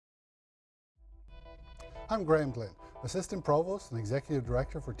I'm Graham Glynn, Assistant Provost and Executive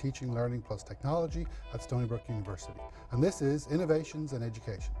Director for Teaching, Learning Plus Technology at Stony Brook University, and this is Innovations in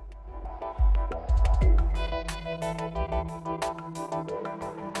Education.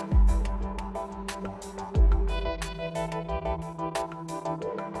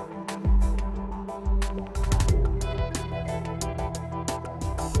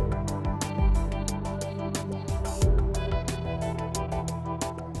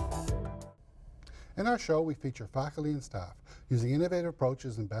 In our show, we feature faculty and staff using innovative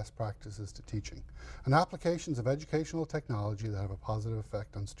approaches and best practices to teaching, and applications of educational technology that have a positive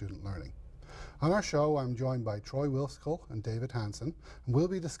effect on student learning. On our show, I'm joined by Troy Wilskill and David Hanson, and we'll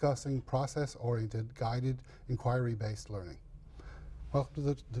be discussing process-oriented, guided, inquiry-based learning.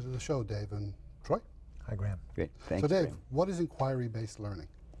 Welcome to the show, Dave and Troy. Hi, Graham. Great, thanks. So Dave, Graham. what is inquiry-based learning?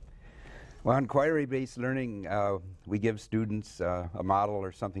 Well, inquiry-based learning, we give students a model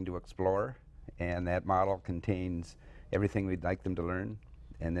or something to explore, and that model contains everything we'd like them to learn,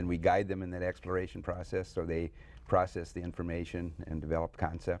 and then we guide them in that exploration process so they process the information and develop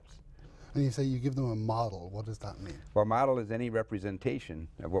concepts. And you say you give them a model. What does that mean? Well, model is any representation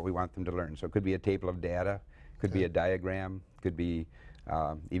of what we want them to learn. So it could be a table of data, could be a diagram, could be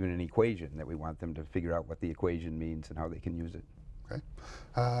even an equation that we want them to figure out what the equation means and how they can use it. Okay.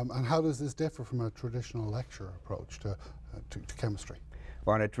 And how does this differ from a traditional lecture approach to chemistry?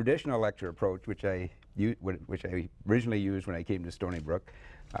 Well, on a traditional lecture approach, which I originally used when I came to Stony Brook,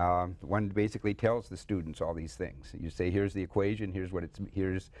 one basically tells the students all these things. You say, here's the equation, here's what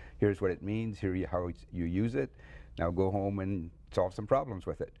it means, how you use it. Now go home and solve some problems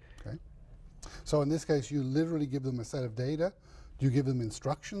with it. Okay. So in this case, you literally give them a set of data. Do you give them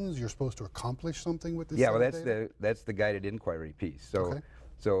instructions? You're supposed to accomplish something with this? Yeah, set well, of data? that's the guided inquiry piece. So,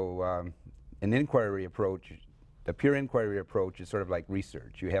 Okay. An inquiry approach. A pure inquiry approach is sort of like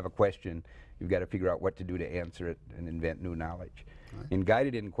research. You have a question, you've got to figure out what to do to answer it and invent new knowledge. Right. In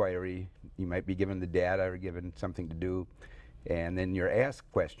guided inquiry, you might be given the data or given something to do, and then you're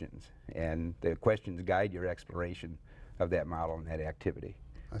asked questions, and the questions guide your exploration of that model and that activity.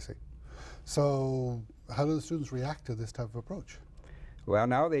 I see. So how do the students react to this type of approach? Well,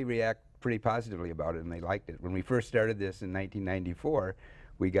 now they react pretty positively about it, and they liked it. When we first started this in 1994,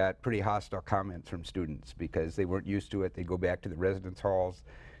 we got pretty hostile comments from students because they weren't used to it. They'd go back to the residence halls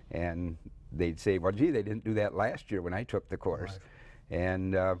and they'd say, well, gee, they didn't do that last year when I took the course. Right.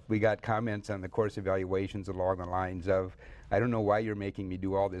 And we got comments on the course evaluations along the lines of, I don't know why you're making me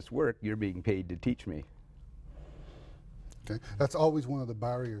do all this work. You're being paid to teach me. Okay. That's always one of the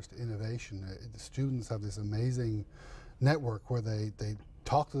barriers to innovation. The students have this amazing network where they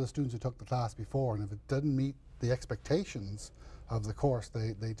talk to the students who took the class before, and if it doesn't meet the expectations of the course,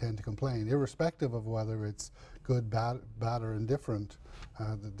 they tend to complain, irrespective of whether it's good, bad or indifferent.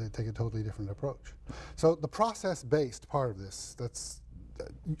 They take a totally different approach. So the process-based part of this,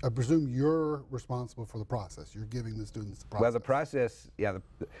 I presume you're responsible for the process. You're giving the students the process. Well, the process, yeah,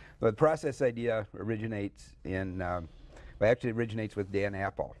 the process idea originates in, well, actually originates with Dan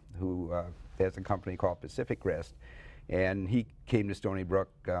Apple, who has a company called Pacific Crest, and he came to Stony Brook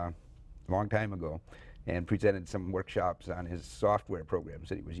a long time ago and presented some workshops on his software programs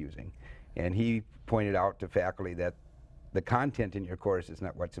that he was using. And he pointed out to faculty that the content in your course is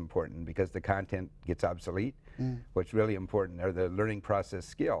not what's important, because the content gets obsolete. What's really important are the learning process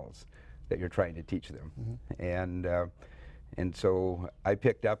skills that you're trying to teach them. And so I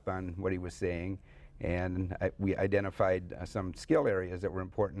picked up on what he was saying, and we identified some skill areas that were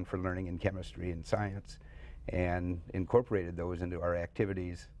important for learning in chemistry and science, and incorporated those into our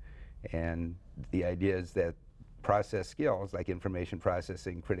activities. And the idea is that process skills like information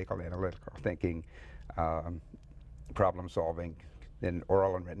processing, critical analytical thinking, problem solving, then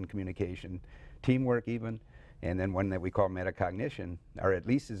oral and written communication, teamwork even, and then one that we call metacognition are at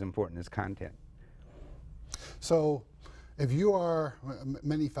least as important as content. So if you are,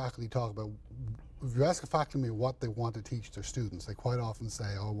 many faculty talk about, if you ask a faculty member what they want to teach their students, they quite often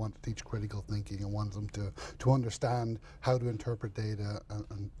say, oh, I want to teach critical thinking. I want them to understand how to interpret data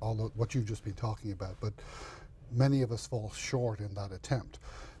and all what you've just been talking about. But many of us fall short in that attempt.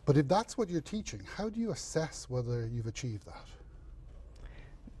 But if that's what you're teaching, how do you assess whether you've achieved that?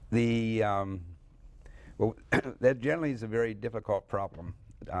 Well, that generally is a very difficult problem,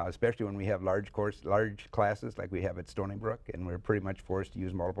 especially when we have large classes like we have at Stony Brook, and we're pretty much forced to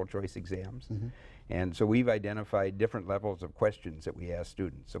use multiple choice exams. And so we've identified different levels of questions that we ask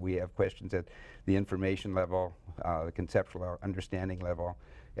students. So we have questions at the information level, the conceptual understanding level,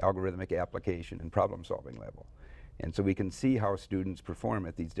 algorithmic application, and problem solving level. And so we can see how students perform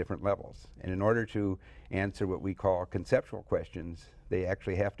at these different levels. And in order to answer what we call conceptual questions, they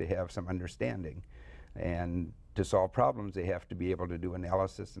actually have to have some understanding And to solve problems, they have to be able to do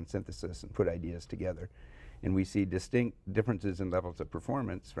analysis and synthesis and put ideas together. And we see distinct differences in levels of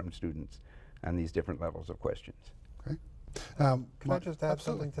performance from students on these different levels of questions. Okay. Can I just add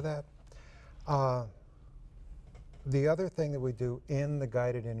absolutely. something to that? The other thing that we do in the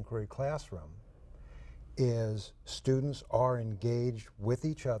guided inquiry classroom is students are engaged with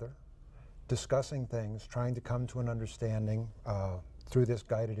each other, discussing things, trying to come to an understanding through this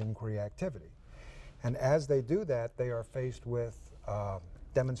guided inquiry activity. And as they do that, they are faced with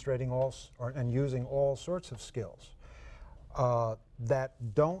demonstrating and using all sorts of skills that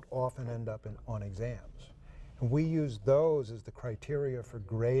don't often end up on exams. And we use those as the criteria for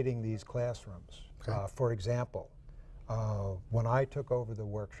grading these classrooms. Okay. For example, when I took over the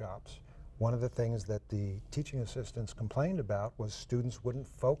workshops, one of the things that the teaching assistants complained about was students wouldn't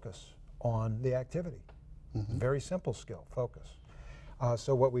focus on the activity. Very simple skill, focus.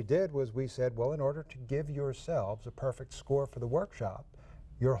 So what we did was we said, well, in order to give yourselves a perfect score for the workshop,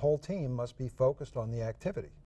 your whole team must be focused on the activity.